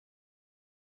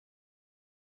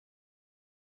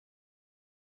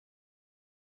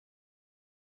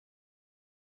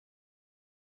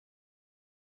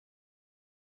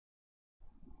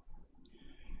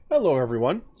Hello,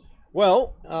 everyone.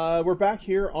 Well, we're back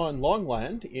here on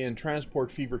Longland in Transport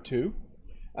Fever 2.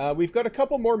 We've got a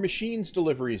couple more machines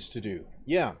deliveries to do.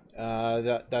 Yeah,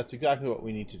 that's exactly what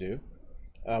we need to do.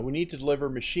 We need to deliver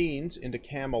machines into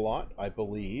Camelot, I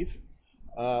believe.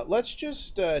 Let's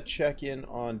just check in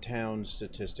on town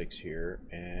statistics here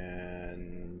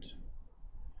and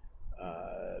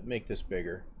make this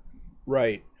bigger.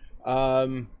 Right.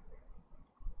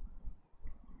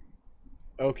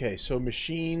 Okay, so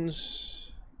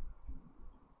machines.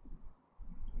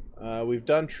 We've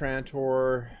done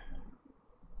Trantor.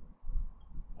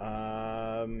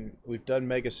 We've done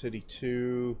Mega City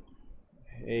 2.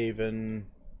 Haven.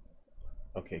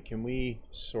 Okay, can we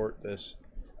sort this?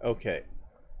 Okay.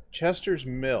 Chester's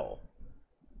Mill.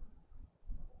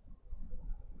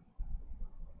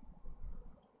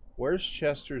 Where's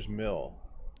Chester's Mill?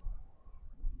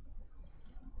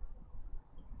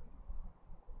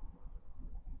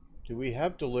 Do we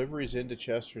have deliveries into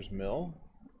Chester's Mill?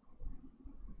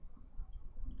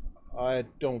 I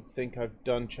don't think I've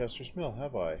done Chester's Mill,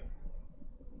 have I?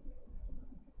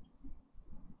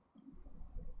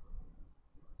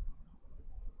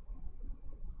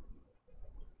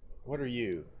 What are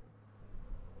you?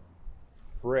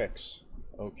 Bricks.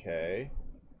 Okay.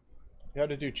 Got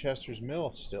to do Chester's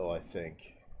Mill still, I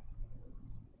think.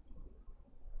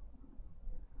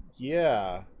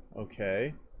 Yeah.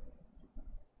 Okay.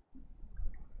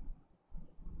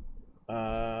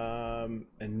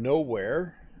 And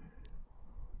nowhere.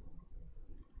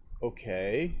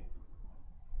 Okay.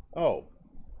 Oh.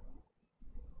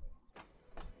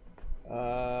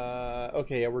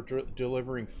 Okay, yeah, we're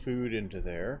delivering food into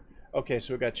there. Okay,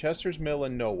 so we got Chester's Mill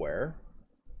and nowhere.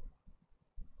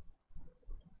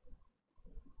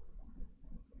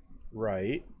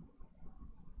 Right.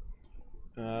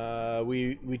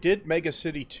 We did Mega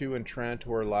City 2 and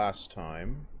Trantor last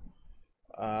time.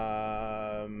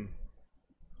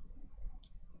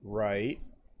 Right.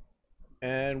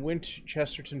 And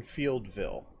Winchesterton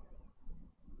Fieldville.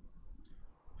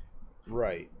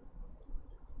 Right.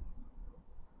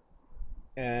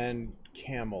 And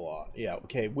Camelot. Yeah,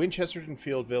 okay. Winchesterton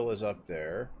Fieldville is up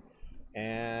there.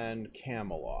 And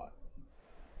Camelot.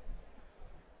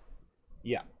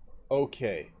 Yeah.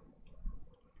 Okay.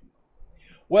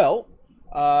 Well,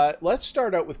 let's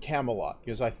start out with Camelot,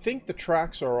 because I think the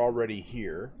tracks are already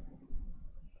here.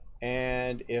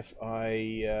 And if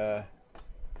I...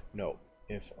 no.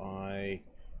 If I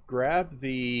grab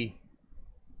the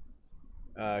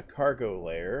cargo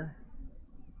layer...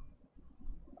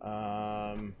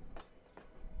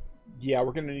 yeah,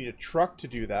 we're going to need a truck to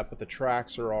do that, but the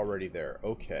tracks are already there.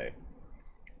 Okay.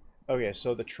 Okay,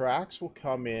 so the tracks will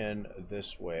come in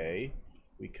this way.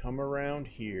 We come around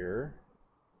here.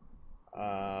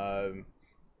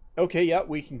 Okay, yeah,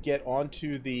 we can get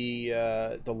onto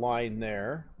the line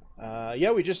there.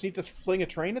 Yeah, we just need to fling a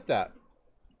train at that.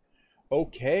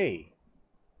 Okay.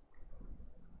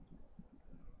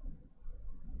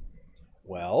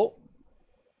 Well,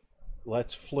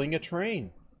 let's fling a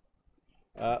train.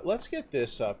 Let's get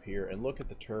this up here and look at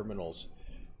the terminals.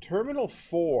 Terminal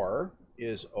 4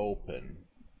 is open.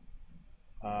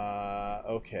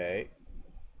 Okay.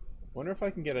 Wonder if I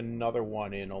can get another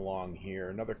one in along here.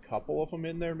 Another couple of them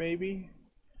in there, maybe?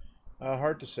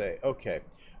 Hard to say. Okay.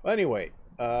 Well, anyway,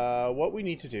 what we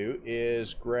need to do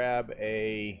is grab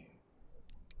a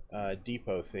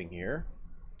depot thing here.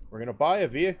 We're going to buy a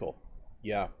vehicle.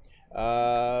 Yeah.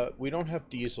 We don't have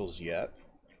diesels yet.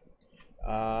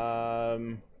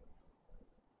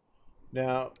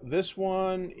 Now, this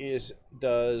one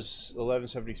does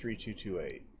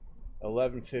 1173,228.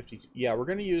 1150. Yeah, we're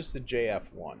going to use the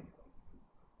JF1.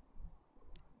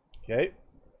 Okay.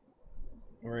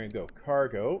 We're going to go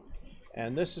cargo.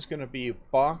 And this is going to be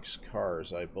box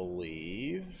cars, I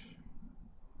believe.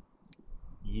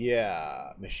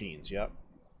 Yeah, machines, yep.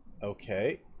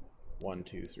 Okay. 1,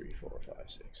 2, 3, 4, 5,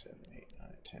 6, 7, 8, 9,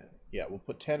 10. Yeah, we'll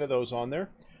put 10 of those on there.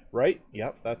 Right?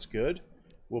 Yep, that's good.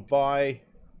 We'll buy...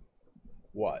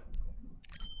 what?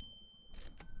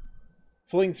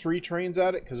 Fling 3 trains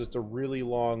at it, because it's a really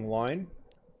long line.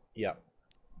 Yep.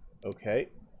 Okay.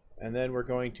 And then we're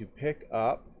going to pick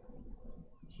up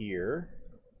here.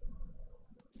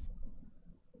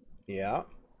 Yeah.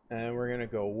 And we're going to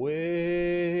go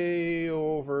way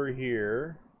over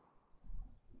here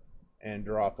and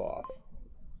drop off.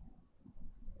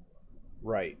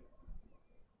 Right.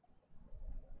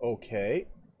 Okay.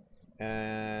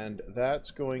 And that's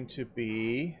going to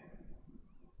be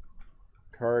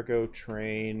cargo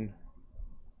train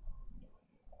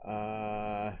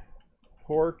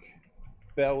pork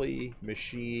belly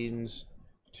machines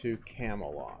to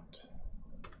Camelot.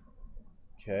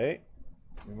 Okay.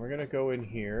 And we're going to go in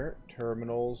here,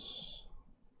 terminals.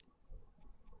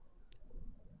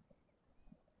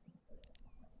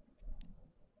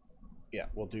 Yeah,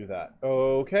 we'll do that.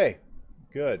 Okay,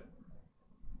 good.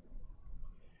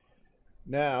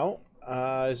 Now,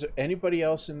 is there anybody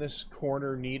else in this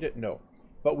corner need it? No.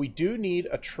 But we do need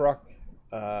a truck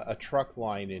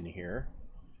line in here.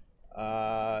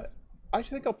 I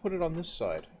think I'll put it on this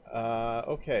side.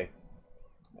 Okay.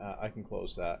 I can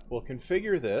close that. We'll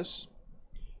configure this,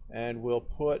 and we'll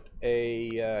put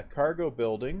a cargo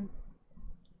building,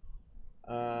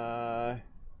 a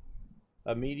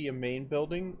medium main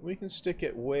building. We can stick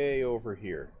it way over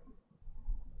here.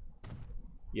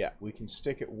 Yeah, we can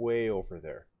stick it way over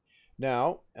there.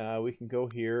 Now, we can go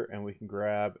here and we can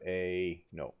grab a...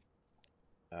 No.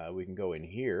 We can go in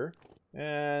here,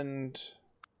 and...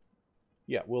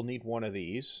 Yeah, we'll need one of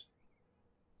these.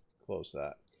 Close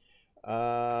that.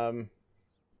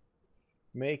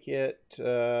 Make it...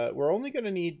 we're only going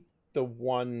to need the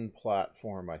one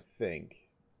platform, I think.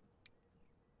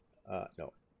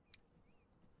 No.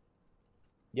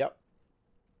 Yep.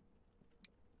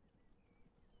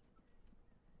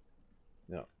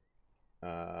 No.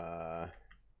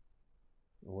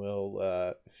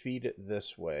 We'll feed it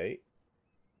this way.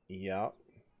 Yep.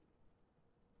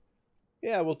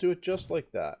 Yeah, we'll do it just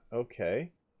like that.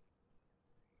 Okay.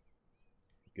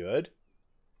 Good.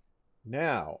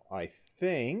 Now, I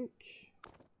think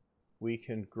we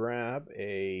can grab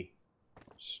a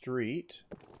street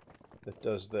that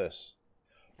does this.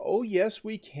 Oh, yes,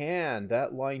 we can.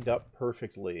 That lined up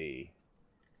perfectly.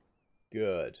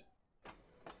 Good.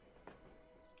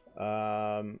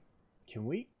 Can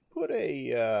we put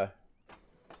a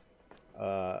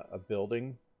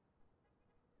building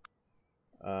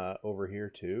over here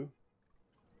too?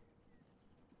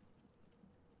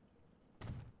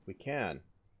 We can.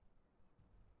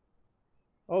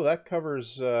 Oh, that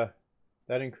covers, that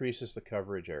increases the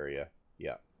coverage area.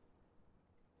 Yeah.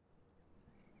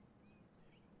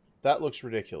 That looks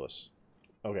ridiculous.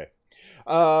 Okay.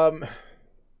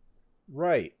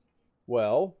 Right.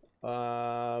 Well,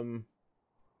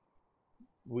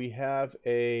 we have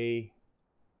a...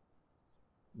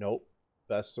 Nope.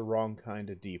 That's the wrong kind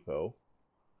of depot.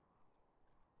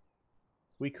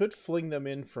 We could fling them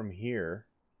in from here.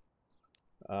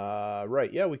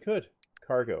 Right. Yeah, we could.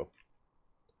 Cargo.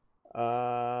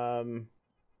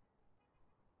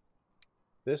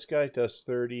 This guy does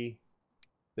 30.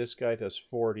 This guy does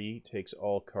 40. Takes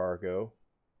all cargo.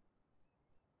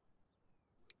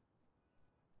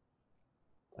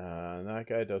 And that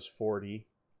guy does 40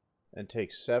 and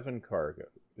takes 7 cargo.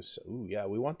 Ooh, yeah,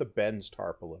 we want the Benz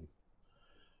tarpaulin.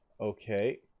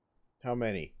 Okay. How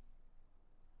many?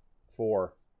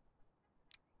 4.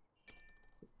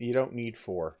 You don't need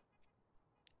 4.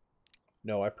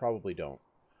 No, I probably don't.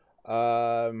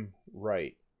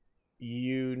 Right.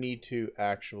 You need to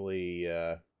actually,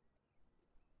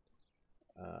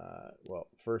 well,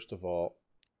 first of all,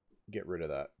 get rid of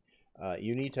that.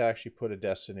 You need to actually put a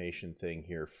destination thing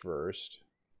here first,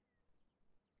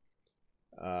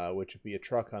 which would be a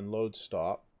truck unload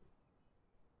stop,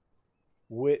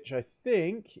 which I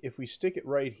think if we stick it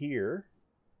right here,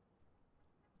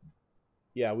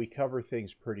 yeah, we cover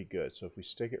things pretty good. So if we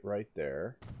stick it right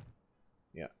there,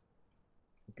 yeah,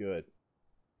 good.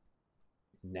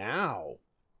 Now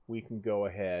we can go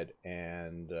ahead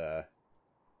and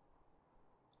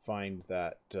find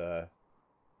that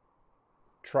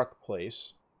truck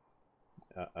place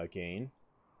again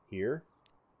here.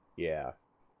 Yeah,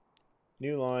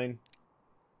 new line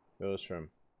goes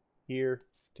from here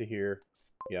to here.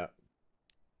 Yeah,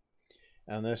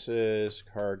 and this is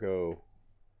cargo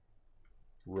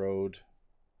road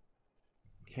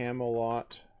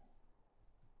Camelot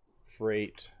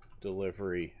freight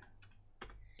delivery.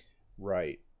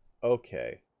 Right.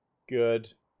 Okay,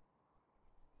 good.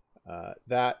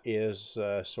 That is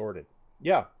sorted.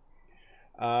 Yeah.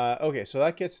 Okay, so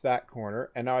that gets that corner.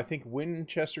 And now I think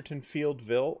Winchesterton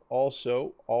Fieldville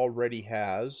also already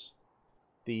has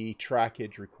the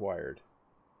trackage required.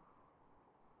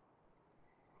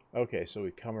 Okay, so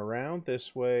we come around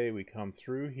this way, we come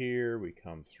through here, we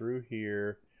come through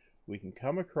here. We can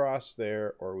come across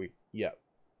there, or we, yeah.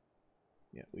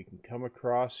 Yeah, we can come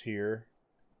across here,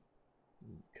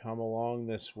 come along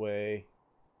this way,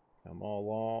 come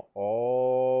along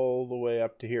all the way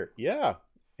up to here. Yeah,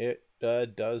 it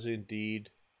does indeed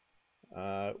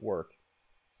work.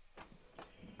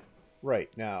 Right,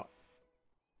 now,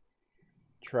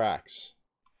 tracks.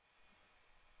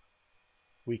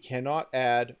 We cannot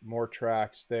add more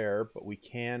tracks there, but we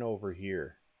can over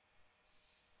here.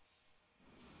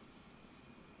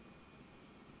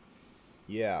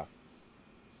 Yeah.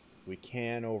 we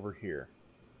can over here.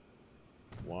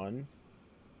 1,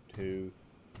 2,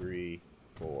 3,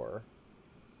 4.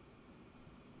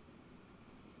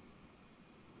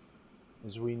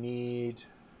 Is we need...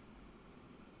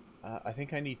 I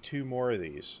think I need 2 more of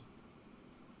these.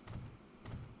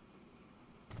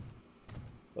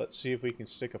 Let's see if we can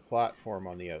stick a platform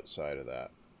on the outside of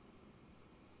that.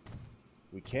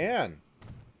 We can!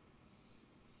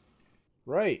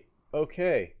 Right,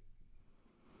 okay.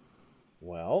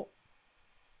 Well,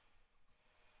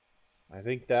 I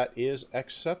think that is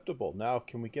acceptable. Now,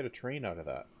 can we get a train out of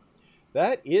that?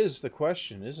 That is the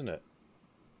question, isn't it?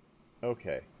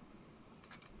 Okay.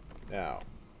 Now,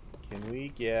 can we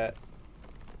get...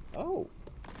 Oh!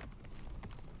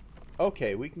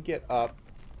 Okay, we can get up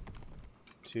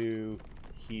to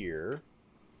here.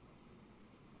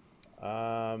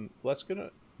 Let's gonna...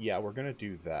 Yeah, we're gonna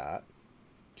do that.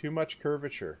 Too much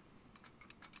curvature.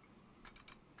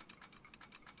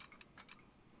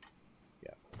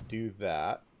 Yeah, do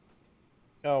that.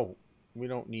 Oh, we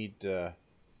don't need the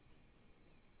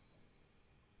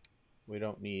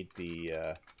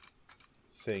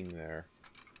thing there.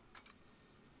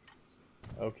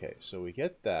 Okay, so we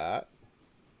get that.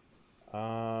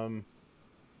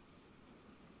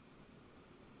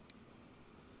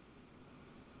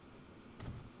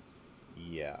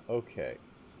 Yeah, okay.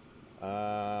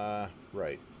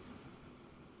 Right.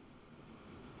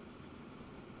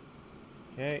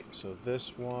 Okay, so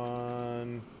this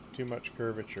one, too much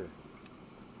curvature.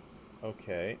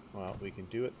 Okay, well, we can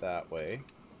do it that way.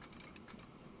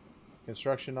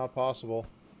 Construction not possible.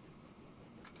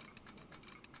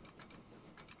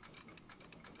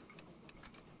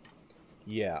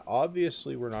 Yeah,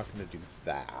 obviously we're not going to do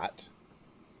that.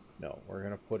 No, we're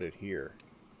going to put it here.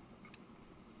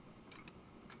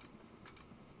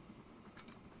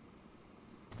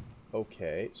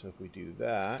 Okay, so if we do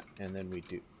that, and then we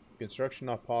do... Construction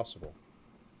not possible.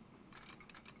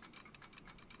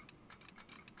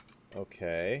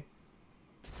 Okay.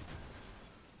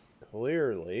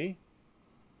 Clearly.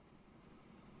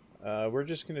 We're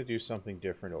just going to do something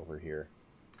different over here.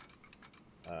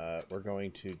 We're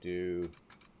going to do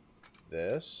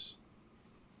this.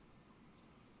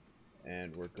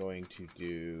 And we're going to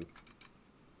do...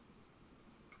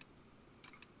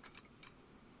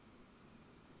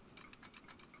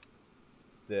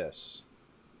 this.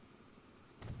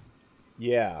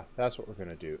 Yeah, that's what we're going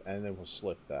to do. And then we'll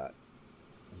slip that.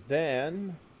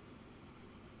 Then,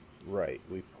 right,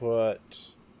 we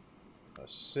put a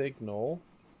signal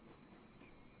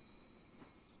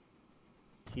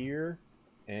here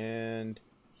and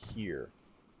here,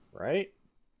 right?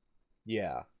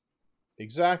 Yeah,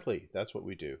 exactly. That's what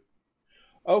we do.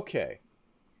 Okay.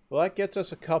 Well, that gets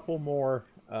us a couple more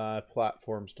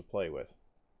platforms to play with.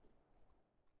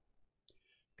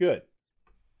 Good.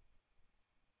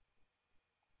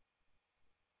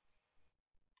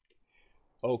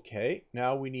 Okay,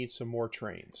 now we need some more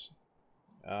trains.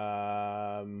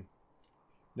 Now,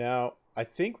 I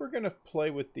think we're going to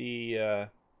play with the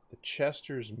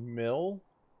Chester's Mill.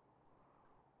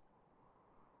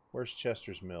 Where's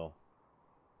Chester's Mill?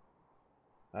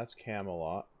 That's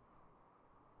Camelot.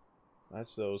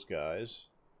 That's those guys.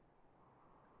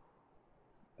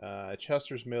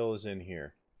 Chester's Mill is in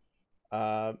here.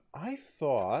 I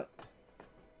thought...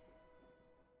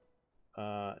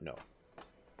 no.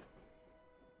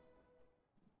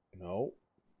 No.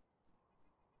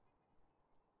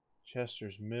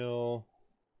 Chester's Mill.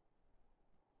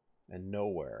 And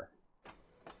nowhere.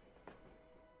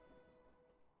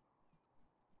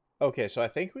 Okay, so I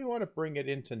think we want to bring it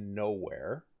into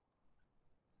nowhere.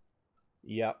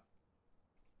 Yep.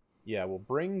 Yeah, we'll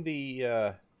bring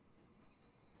the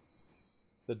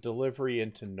delivery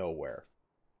into nowhere.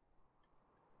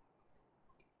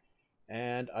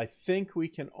 And I think we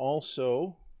can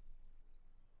also...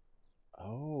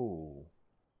 Oh.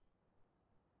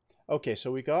 Okay,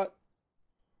 so we got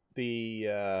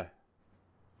the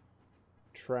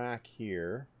track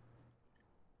here.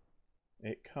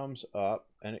 It comes up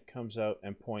and it comes out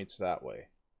and points that way.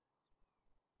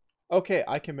 Okay,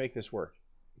 I can make this work.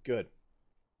 Good.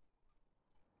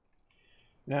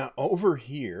 Now over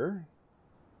here,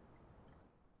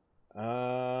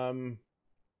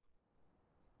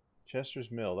 Chester's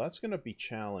Mill. That's going to be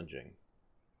challenging.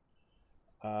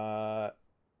 Well,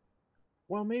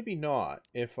 maybe not.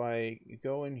 If I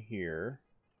go in here...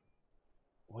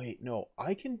 Wait, no.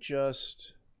 I can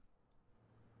just...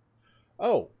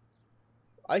 Oh.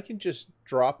 I can just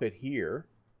drop it here.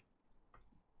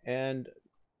 And...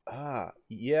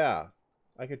 yeah.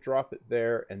 I could drop it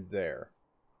there and there.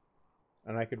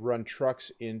 And I could run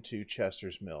trucks into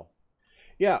Chester's Mill.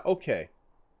 Yeah, okay.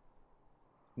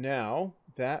 now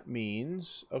that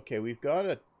means, okay, we've got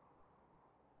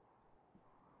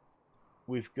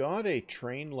a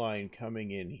train line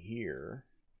coming in here.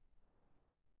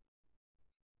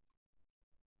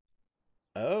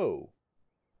 Oh.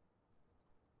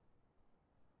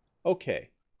 Okay.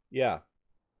 Yeah.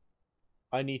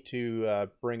 I need to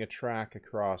bring a track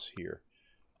across here.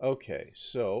 Okay,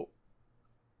 so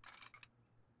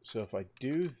if I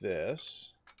do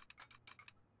this,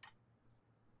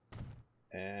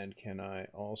 and can I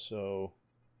also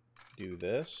do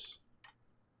this?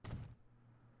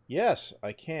 Yes,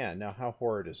 I can. Now, how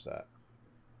horrid is that?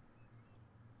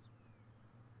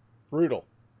 Brutal.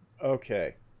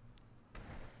 Okay.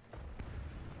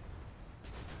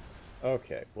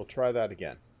 Okay, we'll try that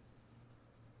again.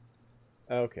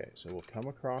 Okay, so we'll come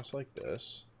across like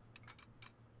this.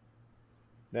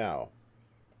 Now,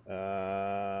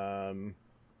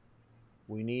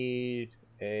 we need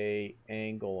a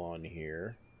angle on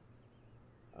here.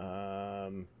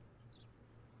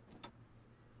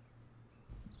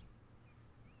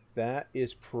 That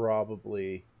is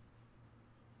probably...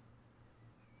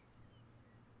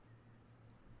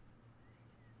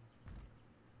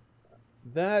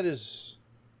 That's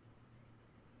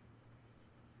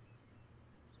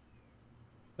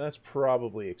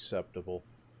probably acceptable.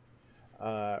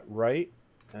 Right?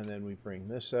 And then we bring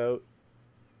this out.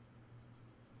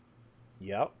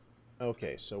 Yep.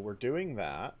 Okay, so we're doing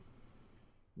that.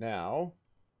 Now,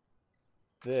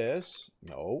 this...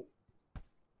 No.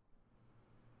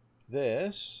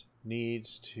 This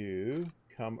needs to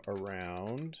come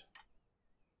around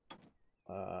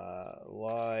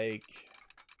like...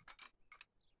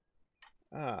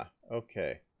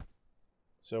 okay.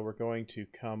 So we're going to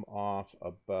come off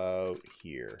about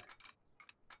here.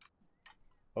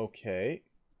 Okay.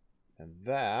 And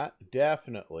that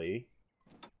definitely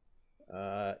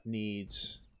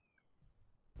needs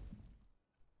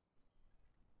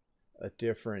a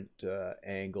different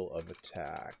angle of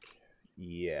attack.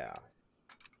 Yeah.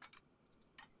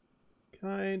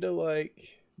 Kind of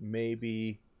like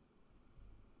maybe...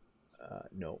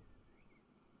 no.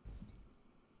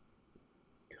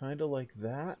 Kind of like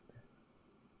that.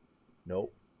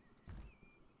 Nope.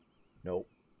 Nope.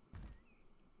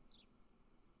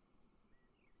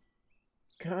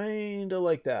 Kind of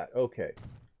like that. Okay.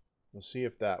 We'll see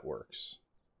if that works.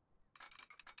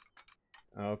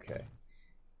 Okay.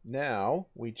 Now,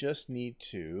 we just need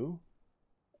to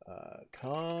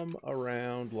come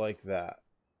around like that.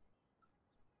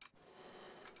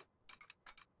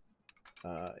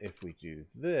 If we do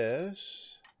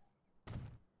this,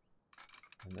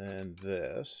 and then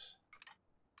this,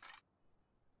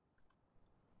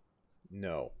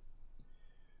 no.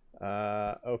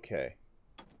 Okay.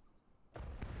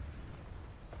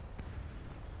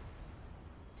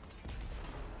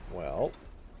 Well,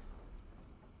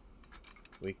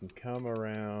 we can come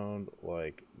around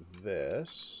like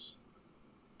this.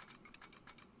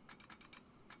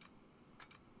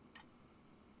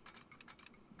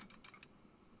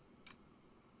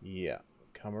 Yeah,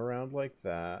 come around like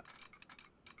that.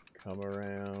 Come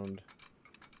around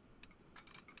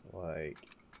like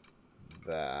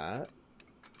that.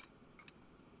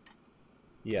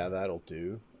 Yeah, that'll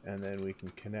do. And then we can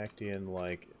connect in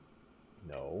like...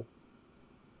 No.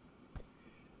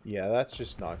 Yeah, that's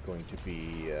just not going to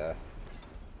be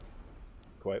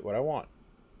quite what I want.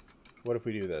 What if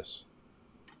we do this?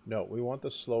 No, we want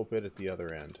the slow bit at the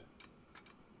other end.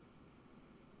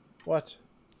 What?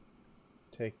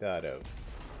 Take that out.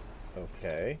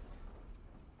 Okay.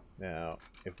 Now,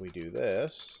 if we do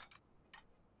this...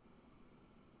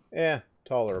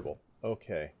 tolerable.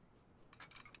 Okay.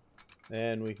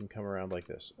 Then we can come around like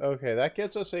this. Okay, that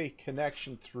gets us a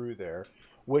connection through there,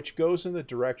 which goes in the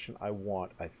direction I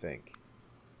want, I think.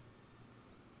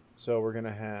 So we're going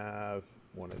to have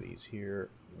one of these here,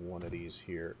 one of these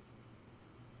here.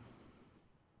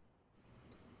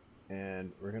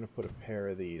 And we're going to put a pair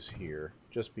of these here,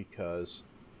 just because.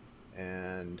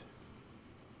 And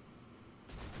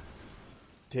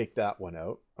take that one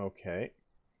out. Okay.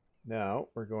 Now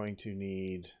we're going to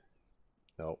need...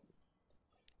 Nope.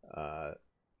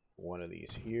 One of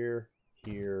these here,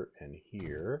 here, and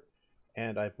here.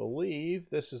 And I believe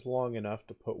this is long enough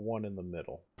to put one in the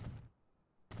middle.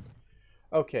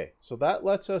 Okay, so that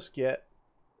lets us get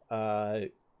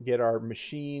our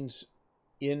machines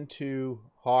into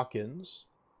Hawkins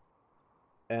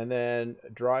and then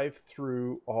drive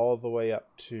through all the way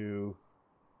up to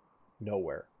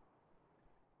nowhere.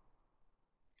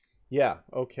 Yeah,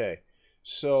 okay.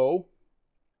 So,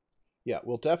 yeah,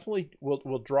 we'll definitely,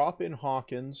 we'll drop in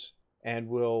Hawkins and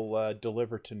we'll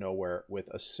deliver to nowhere with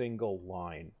a single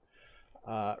line.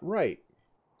 Right.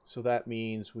 So that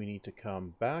means we need to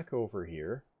come back over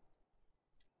here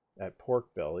at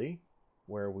pork belly,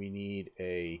 where we need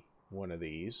one of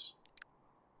these.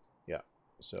 Yeah,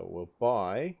 so we'll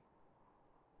buy,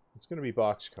 it's going to be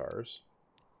boxcars.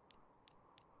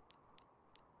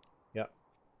 Yeah,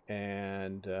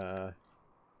 and the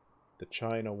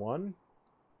China one,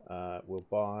 we'll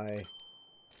buy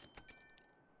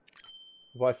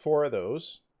 4 of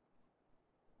those.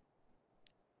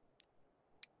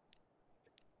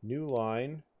 New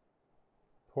line,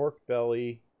 pork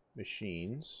belly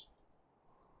machines,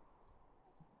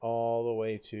 all the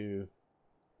way to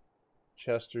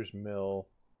Chester's Mill.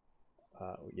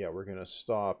 Yeah, we're going to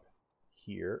stop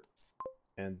here,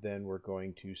 and then we're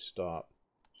going to stop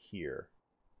here.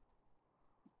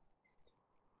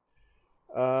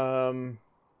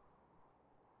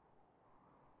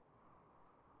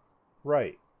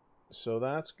 Right, so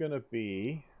that's going to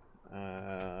be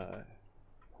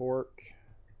pork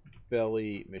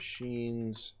belly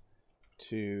machines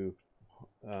to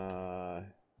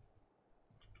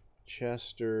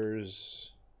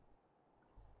Chester's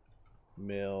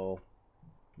Mill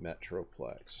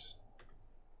Metroplex.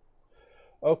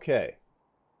 Okay.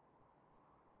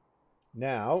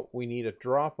 Now we need a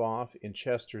drop off in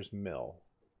Chester's Mill,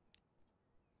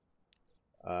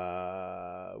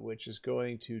 which is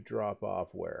going to drop off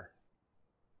where?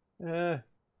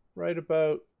 Right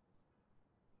about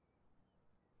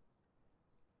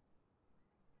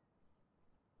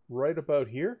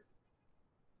here?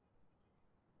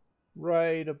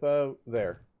 Right about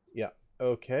there. Yeah,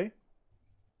 okay.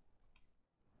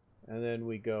 And then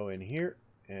we go in here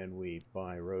and we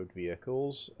buy road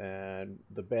vehicles and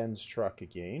the Benz truck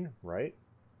again, right?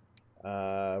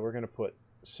 We're going to put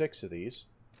 6 of these.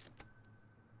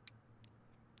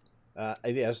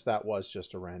 Yes, that was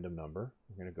just a random number.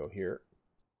 We're going to go here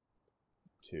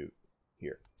to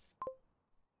here.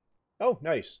 Oh,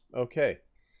 nice. Okay.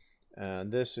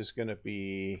 And this is going to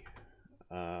be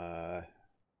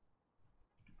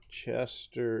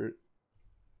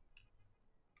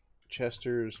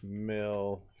Chester's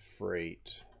Mill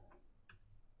Freight.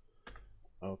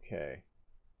 Okay,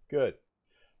 good.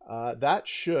 That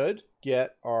should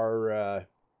get our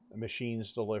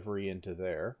machines delivery into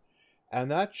there.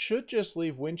 And that should just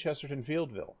leave Winchesterton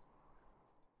Fieldville.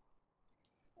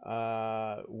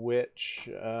 Which,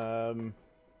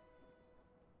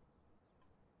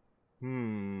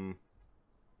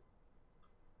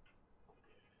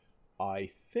 I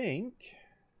think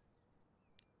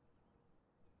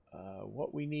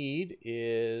what we need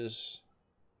is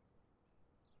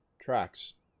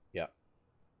tracks. Yeah.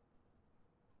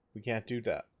 We can't do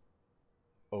that.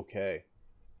 Okay.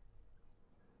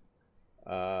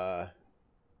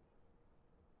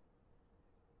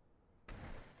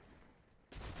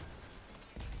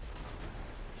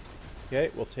 Okay,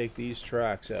 we'll take these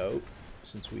tracks out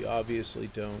since we obviously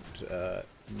don't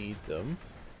need them.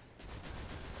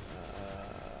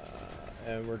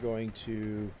 And we're going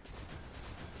to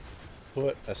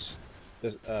put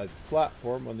a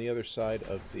platform on the other side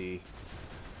of the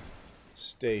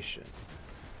station,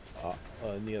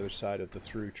 on the other side of the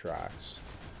through tracks.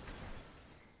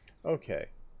 Okay,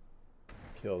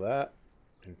 kill that,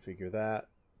 configure that,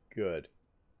 good.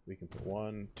 We can put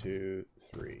 1, 2,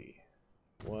 3.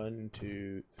 1,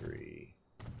 2, 3.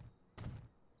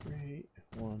 Great.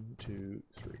 1, 2,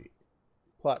 3.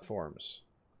 Platforms.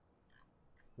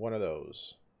 One of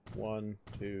those. 1,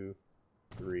 2,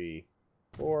 3,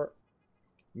 4.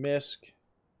 MISC.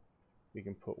 We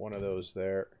can put one of those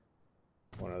there.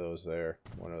 One of those there.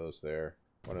 One of those there.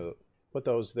 One of those. Put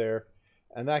those there.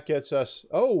 And that gets us...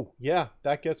 Oh, yeah.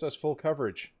 That gets us full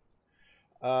coverage.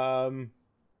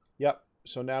 Yep.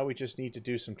 So now we just need to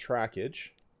do some trackage.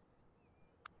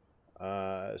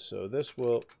 So this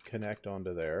will connect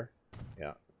onto there.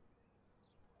 Yeah.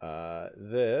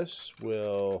 This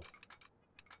will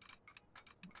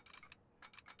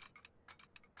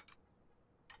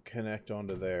connect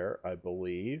onto there, I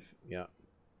believe. Yeah.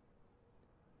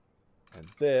 And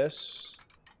this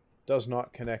does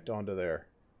not connect onto there.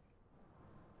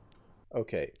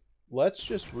 Okay. Let's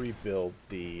just rebuild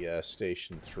the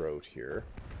station throat here.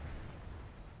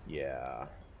 Yeah.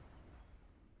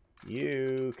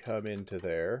 You come into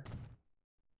there.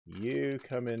 You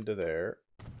come into there.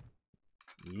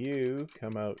 You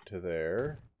come out to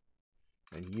there.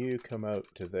 And you come out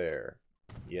to there.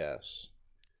 Yes.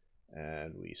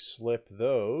 And we slip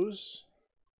those.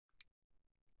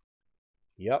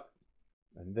 Yep.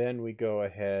 And then we go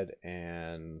ahead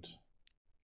and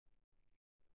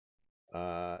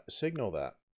signal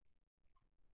that.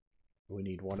 We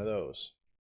need one of those.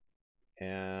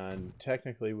 And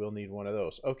technically we'll need one of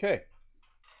those. Okay.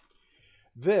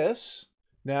 This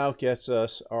now gets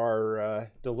us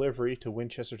our delivery to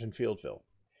Winchesterton Fieldville.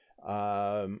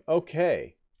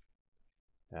 Okay.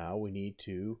 Now we need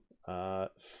to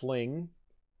fling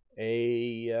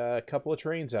a couple of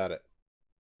trains at it.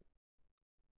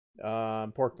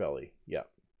 Pork belly, yeah.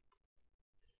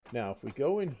 Now, if we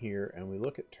go in here and we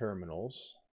look at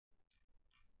terminals,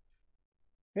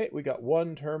 hey, we got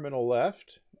one terminal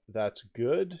left. That's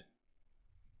good.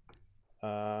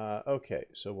 Okay,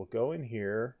 so we'll go in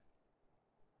here.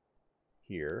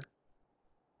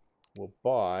 We'll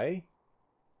buy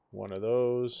one of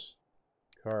those.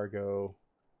 Cargo.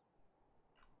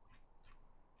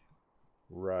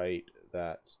 Right,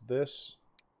 that's this.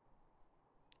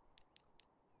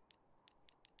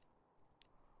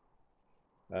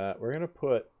 We're going to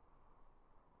put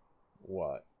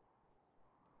what?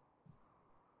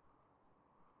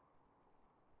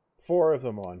 4 of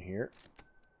them on here.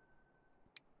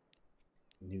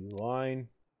 New line.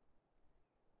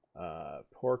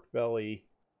 Pork belly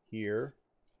here.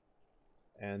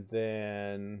 And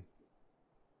then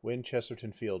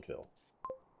Winchesterton Fieldville.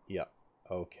 Yeah,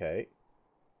 okay.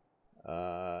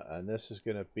 And this is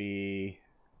going to be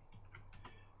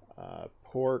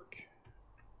pork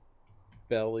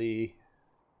belly,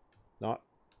 not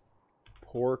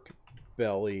pork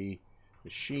belly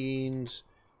machines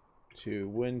to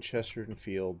Winchesterton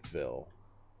Fieldville.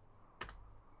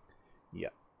 Yeah,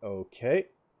 okay.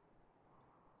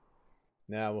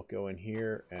 Now we'll go in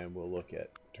here and we'll look at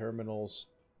terminals.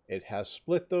 It has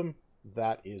split them.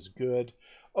 That is good.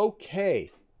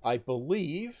 Okay, I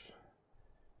believe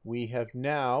we have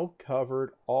now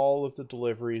covered all of the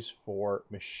deliveries for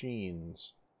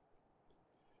machines.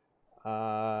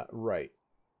 Right.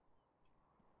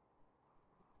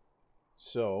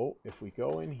 So, if we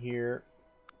go in here,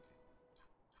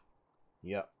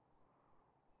 yep.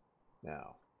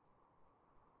 Now,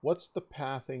 what's the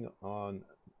pathing on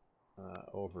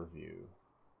overview?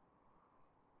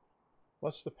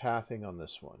 What's the pathing on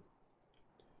this one?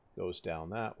 Goes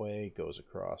down that way, goes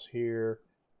across here.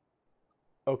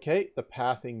 Okay, the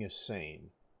pathing is sane.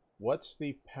 What's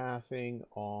the pathing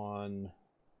on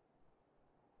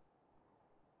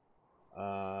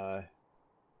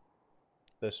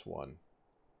this one?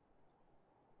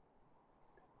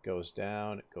 Goes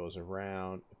down, it goes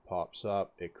around, it pops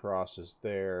up, it crosses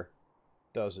there,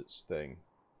 does its thing.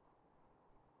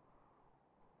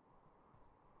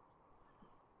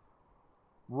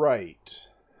 Right.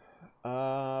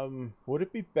 Would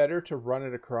it be better to run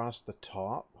it across the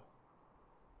top?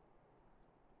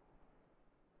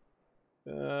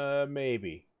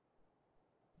 Maybe.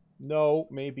 No,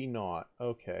 maybe not.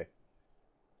 Okay.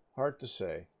 Hard to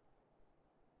say.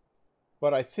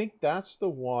 But I think that's the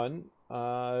one.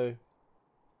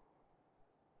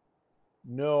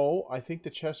 No, I think the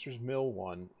Chester's Mill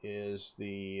one is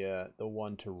the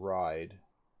one to ride.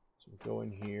 So we'll go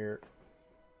in here.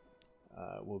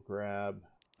 We'll grab...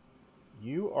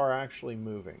 You are actually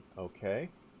moving, okay.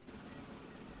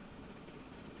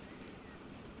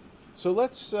 So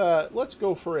let's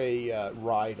go for a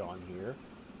ride on here.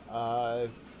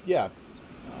 Yeah.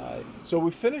 So we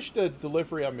finished a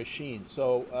delivery on machines.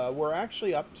 So we're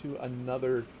actually up to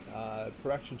another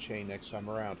production chain next time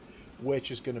around,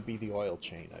 which is going to be the oil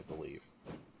chain, I believe.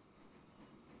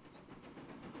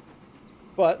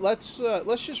 But let's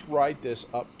just ride this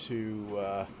up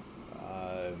to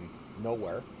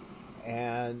nowhere,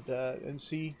 and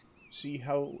see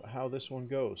how this one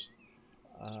goes.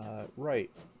 Right.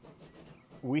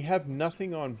 We have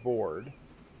nothing on board,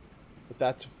 but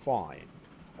that's fine.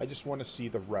 I just want to see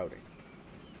the routing.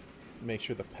 Make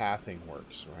sure the pathing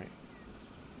works, right?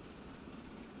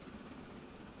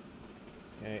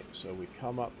 Okay, so we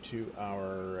come up to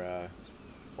our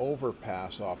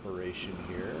overpass operation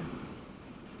here.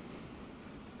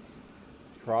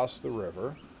 Cross the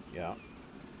river, yeah.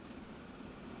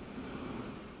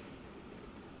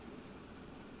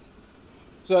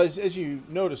 So as you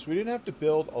notice, we didn't have to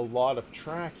build a lot of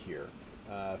track here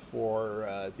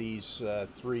for these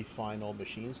 3 final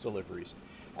machines deliveries.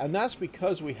 And that's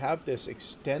because we have this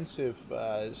extensive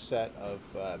set of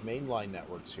mainline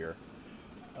networks here,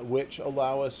 which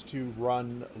allow us to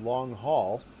run long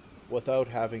haul without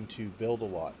having to build a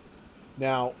lot.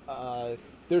 Now,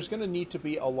 there's going to need to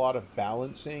be a lot of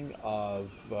balancing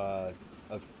of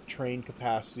train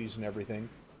capacities and everything.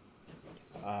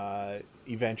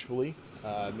 Eventually,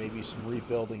 maybe some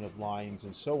rebuilding of lines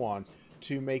and so on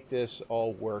to make this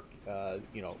all work,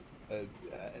 you know,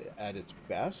 at its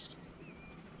best.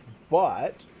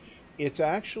 But it's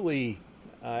actually,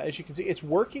 as you can see, it's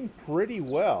working pretty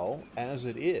well as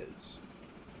it is.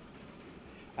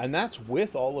 And that's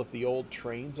with all of the old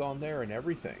trains on there and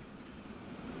everything.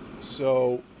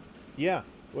 So, yeah,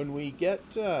 when we get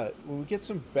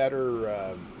some better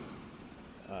uh,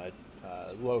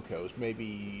 locos,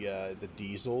 maybe the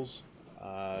diesels,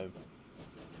 uh,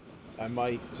 I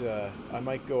might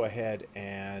go ahead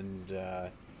and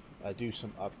do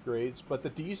some upgrades. But the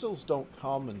diesels don't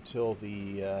come until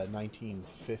the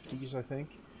 1950s, I think.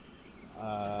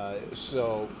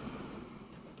 So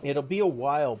it'll be a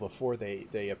while before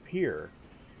they appear.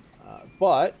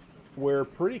 But we're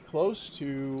pretty close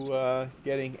to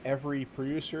getting every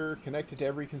producer connected to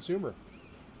every consumer,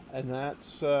 and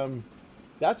that's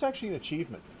actually an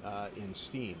achievement in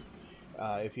Steam.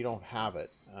 If you don't have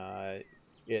it,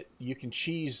 you can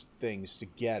cheese things to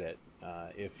get it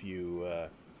if you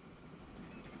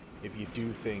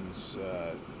do things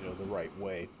the right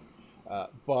way.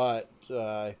 But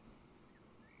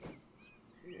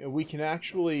we can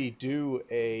actually do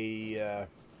a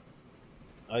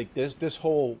like this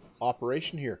whole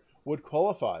operation here would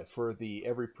qualify for the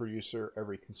every producer,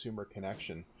 every consumer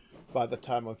connection by the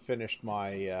time I've finished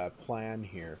my plan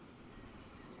here,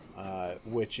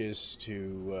 which is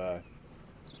to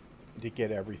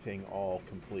get everything all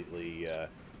completely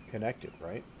connected,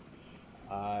 right?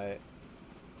 Uh,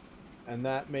 and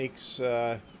that makes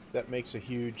a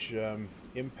huge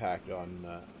impact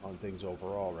on things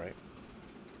overall, right?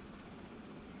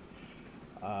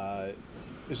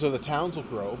 So the towns will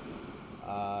grow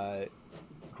uh,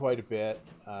 quite a bit.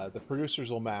 The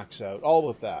producers will max out, all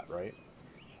of that, right?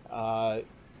 Uh,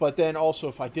 but then also,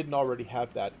 if I didn't already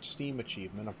have that Steam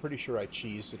achievement, I'm pretty sure I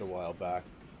cheesed it a while back.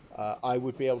 I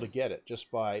would be able to get it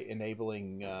just by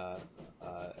enabling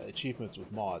achievements with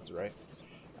mods, right?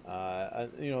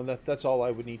 That's all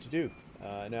I would need to do.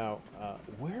 Now,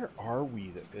 where are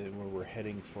we when we're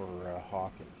heading for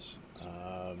Hawkins?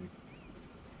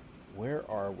 Where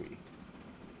are we?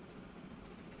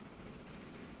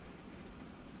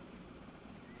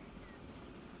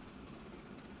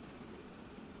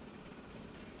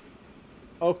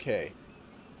 Okay.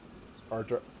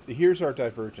 Here's our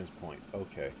divergence point.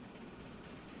 Okay.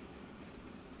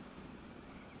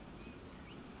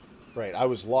 Right, I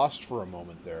was lost for a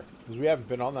moment there because we haven't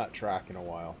been on that track in a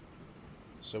while.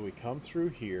 So we come through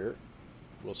here.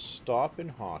 We'll stop in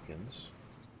Hawkins.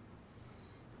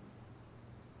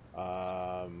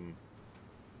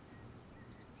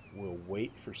 We'll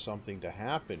wait for something to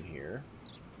happen here.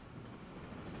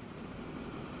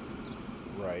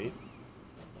 Right.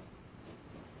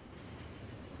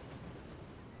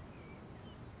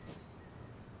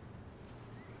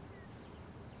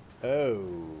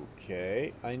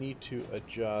 Okay, I need to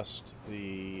adjust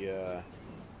the.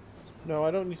 No,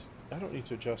 I don't need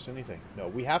to adjust anything. No,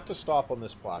 we have to stop on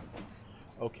this platform.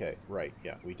 Okay, right.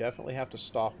 Yeah, we definitely have to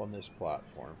stop on this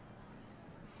platform.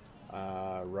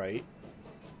 Right.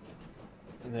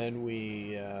 And then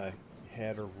we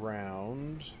head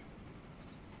around,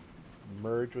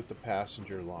 merge with the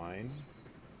passenger line.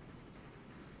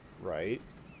 Right.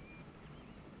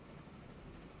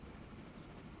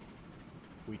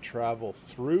 We travel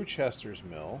through Chester's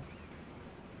Mill,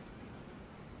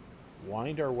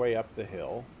 wind our way up the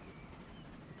hill.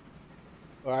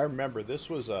 Oh, I remember this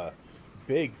was a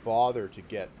big bother to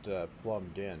get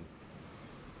plumbed in.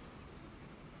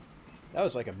 That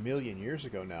was like a million years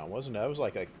ago now, wasn't it? That was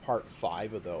like part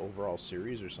 5 of the overall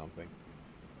series or something.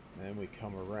 And then we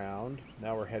come around.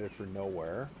 Now we're headed for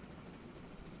nowhere.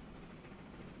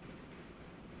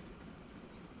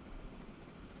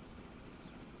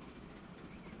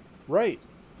 Right.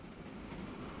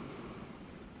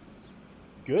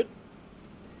 Good.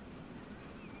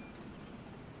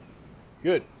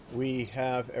 Good. We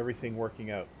have everything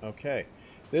working out. Okay.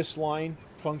 This line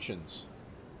functions.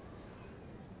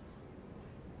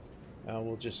 Now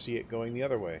we'll just see it going the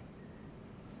other way.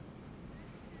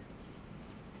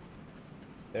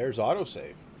 There's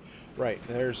autosave. Right.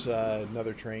 There's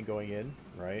another train going in.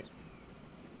 Right.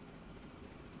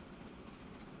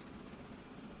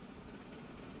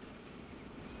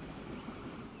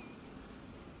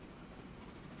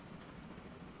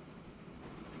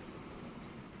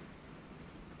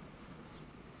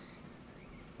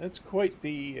 That's quite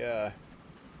the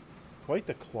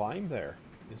climb there,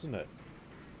 isn't it?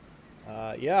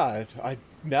 Yeah,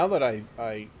 now that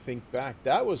I think back,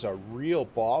 that was a real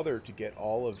bother to get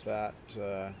all of that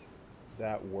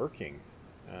working.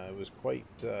 It was quite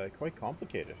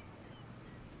complicated.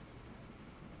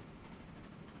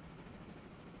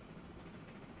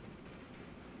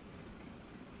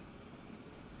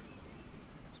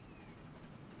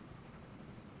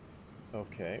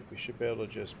 Okay, we should be able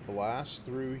to just blast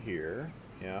through here.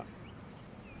 Yeah.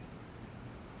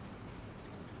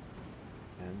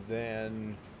 And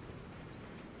then...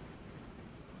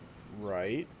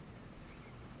 Right.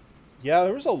 Yeah,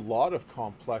 there was a lot of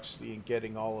complexity in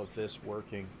getting all of this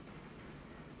working.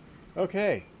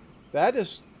 Okay, that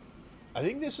is, I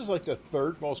think this is like the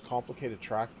third most complicated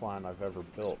track plan I've ever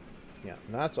built. Yeah,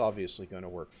 and that's obviously going to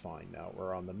work fine now.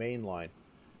 We're on the main line.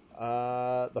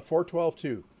 The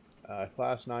 412-2,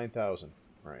 class 9000.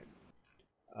 Right.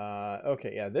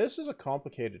 Okay, yeah, this is a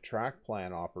complicated track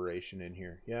plan operation in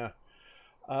here. Yeah.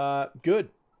 Good.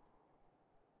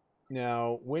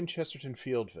 Now, Winchesterton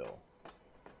Fieldville.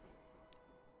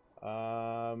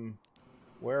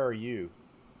 Where are you?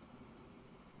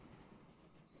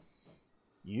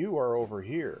 You are over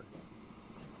here.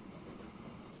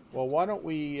 Well, why don't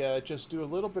we just do a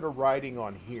little bit of riding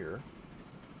on here.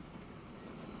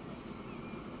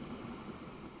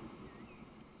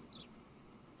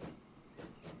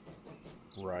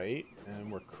 Right,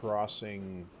 and we're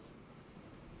crossing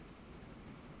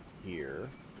here.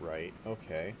 Right,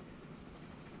 okay.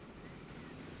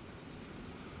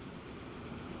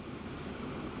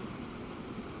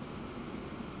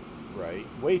 Right,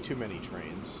 way too many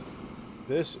trains.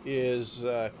 This is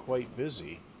quite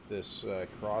busy, this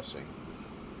crossing.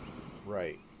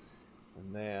 Right.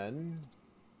 And then,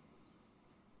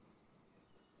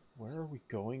 where are we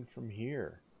going from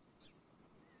here?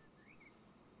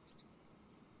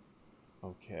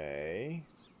 Okay.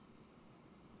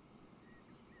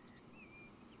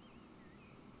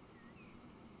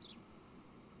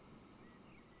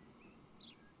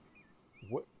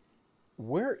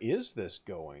 Where is this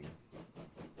going?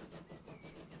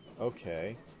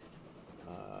 Okay.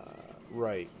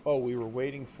 Right. Oh, we were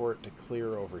waiting for it to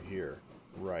clear over here.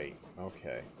 Right.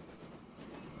 Okay.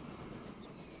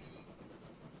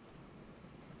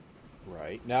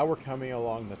 Right. Now we're coming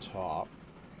along the top.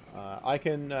 I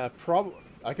can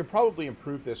probably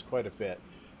improve this quite a bit.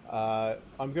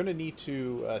 I'm going to need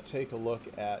to take a look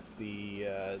at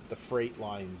the freight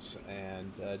lines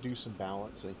and do some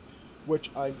balancing,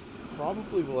 which I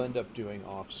probably will end up doing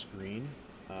off screen,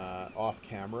 off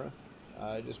camera,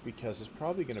 just because it's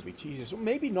probably going to be tedious. Well,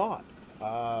 maybe not.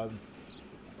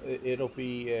 It'll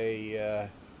be it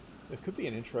could be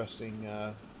an interesting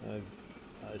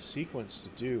sequence to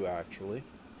do, actually.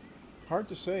 Hard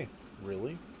to say,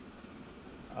 really.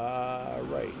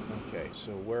 Right. Okay,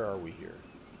 so where are we here?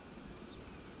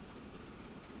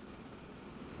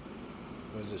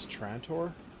 What is this,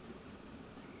 Trantor?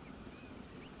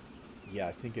 Yeah,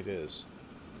 I think it is.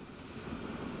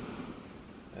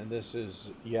 And this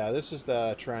is, yeah, this is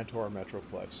the Trantor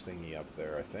Metroplex thingy up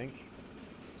there, I think.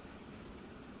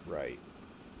 Right.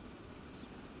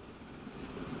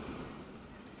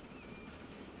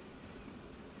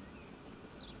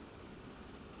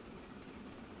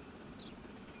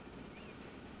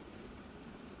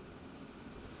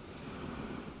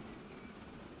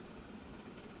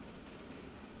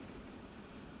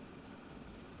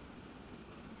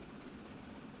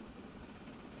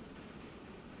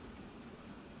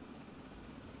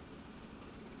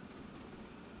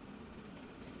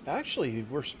 Actually,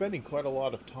 we're spending quite a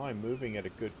lot of time moving at a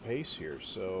good pace here,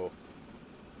 so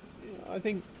I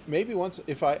think maybe once,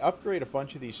 if I upgrade a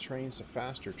bunch of these trains to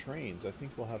faster trains, I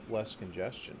think we'll have less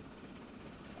congestion.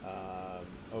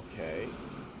 Okay.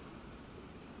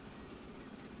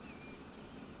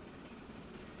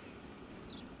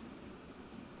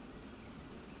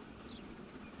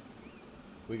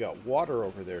 We got water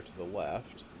over there to the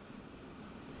left.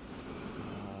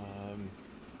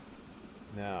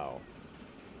 Now,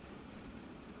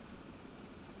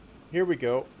 here we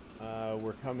go.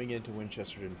 We're coming into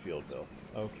Winchesterton Fieldville.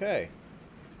 Okay.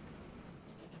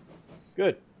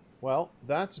 Good. Well,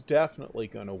 that's definitely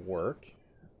going to work.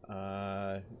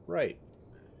 Right.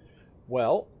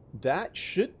 Well, that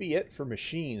should be it for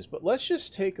machines, but let's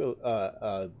just take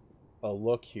a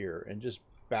look here and just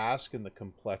bask in the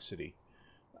complexity.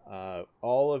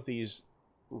 All of these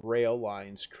rail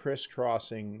lines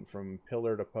crisscrossing from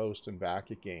pillar to post and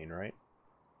back again, right?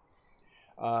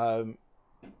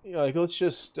 You know, like, let's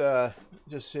just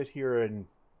sit here and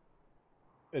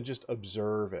just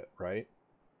observe it, right?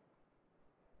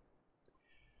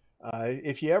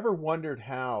 If you ever wondered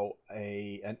how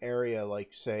an area like,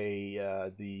 say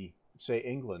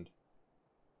England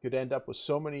could end up with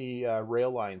so many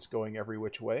rail lines going every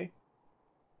which way,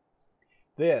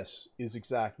 this is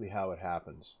exactly how it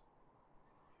happens.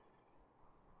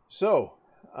 So,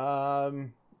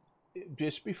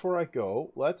 just before I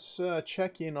go, let's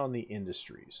check in on the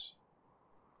industries.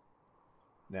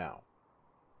 Now,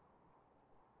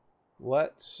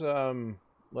 let's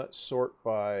sort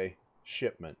by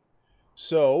shipment.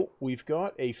 So we've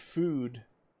got a food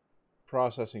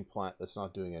processing plant that's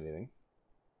not doing anything,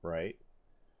 right?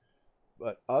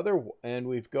 But and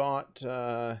we've got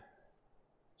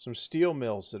some steel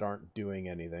mills that aren't doing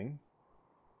anything,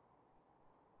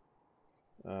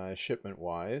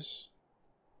 shipment-wise.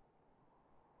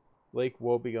 Lake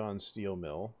Wobegon Steel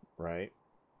Mill, right?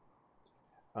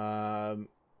 But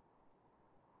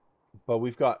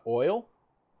we've got oil.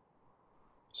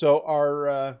 So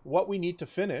our what we need to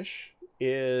finish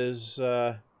is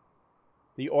the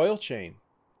oil chain,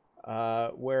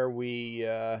 where we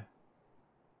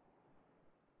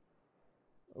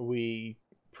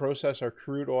process our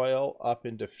crude oil up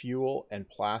into fuel and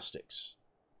plastics,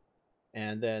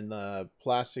 and then the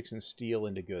plastics and steel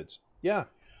into goods. Yeah,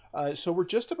 so we're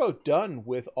just about done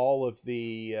with all of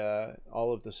the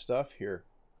stuff here.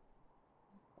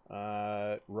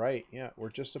 Right, yeah,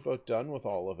 we're just about done with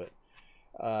all of it.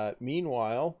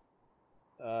 Meanwhile,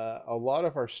 a lot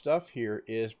of our stuff here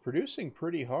is producing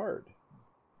pretty hard.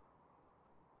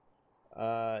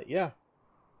 Yeah.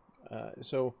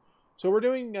 So we're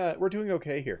doing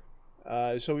okay here.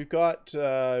 So we've got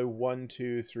 1,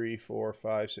 2, 3, 4,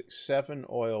 5, 6, 7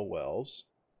 oil wells,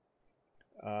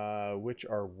 which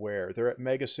are where? They're at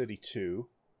Mega City 2,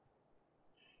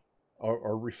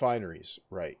 or refineries,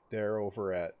 right? They're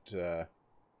over at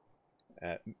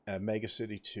Mega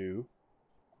City 2.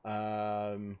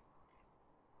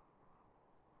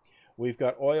 We've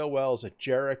got oil wells at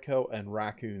Jericho and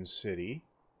Raccoon City,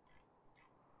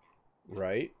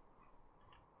 right?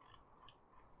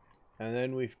 And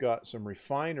then we've got some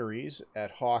refineries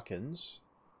at Hawkins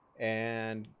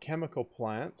and chemical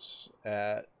plants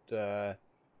at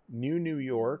New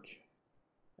York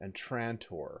and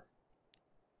Trantor.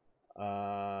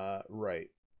 Right.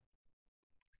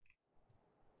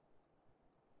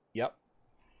 Yep.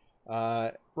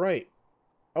 Right.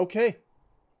 Okay.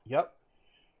 Yep.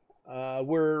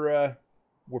 We're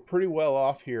pretty well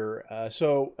off here.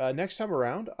 So next time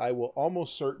around, I will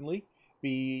almost certainly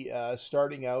be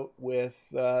starting out with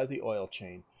the oil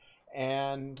chain,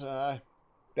 and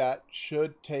that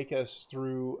should take us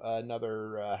through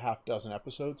another half dozen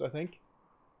episodes, I think,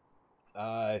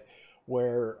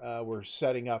 where we're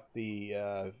setting up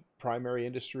the primary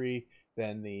industry,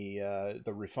 then the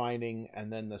refining,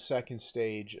 and then the second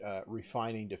stage,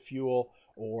 refining to fuel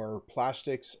or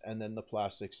plastics, and then the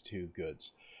plastics to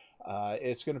goods.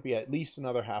 It's going to be at least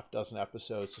another half dozen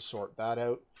episodes to sort that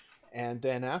out. And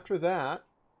then after that,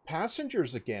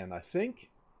 passengers again, I think.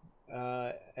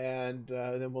 And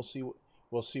then we'll see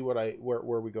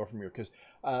where we go from here, because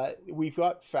we've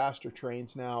got faster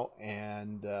trains now,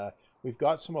 and we've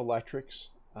got some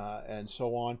electrics and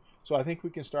so on. So I think we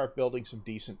can start building some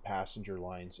decent passenger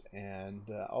lines, and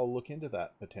I'll look into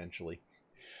that potentially.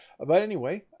 But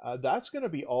anyway, that's going to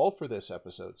be all for this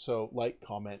episode. So like,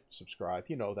 comment, subscribe,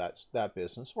 that's that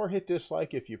business, or hit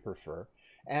dislike if you prefer.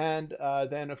 And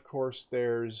then, of course,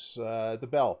 there's the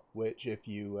bell, which if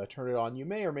you turn it on, you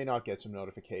may or may not get some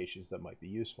notifications that might be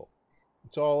useful.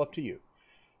 It's all up to you.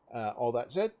 All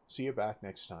that said, see you back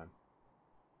next time.